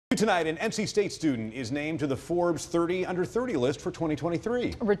tonight, an NC State student is named to the Forbes 30 under 30 list for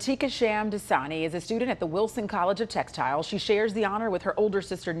 2023. Ratika Shamdasani is a student at the Wilson College of Textiles. She shares the honor with her older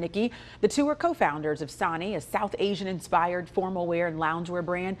sister, Nikki. The two are co-founders of Sani, a South Asian-inspired formal wear and loungewear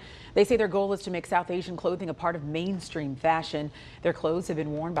brand. They say their goal is to make South Asian clothing a part of mainstream fashion. Their clothes have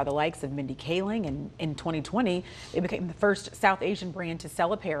been worn by the likes of Mindy Kaling, and in 2020, they became the first South Asian brand to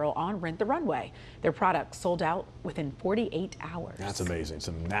sell apparel on Rent the Runway. Their products sold out within 48 hours. That's amazing.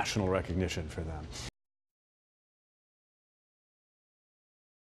 Some national recognition for them.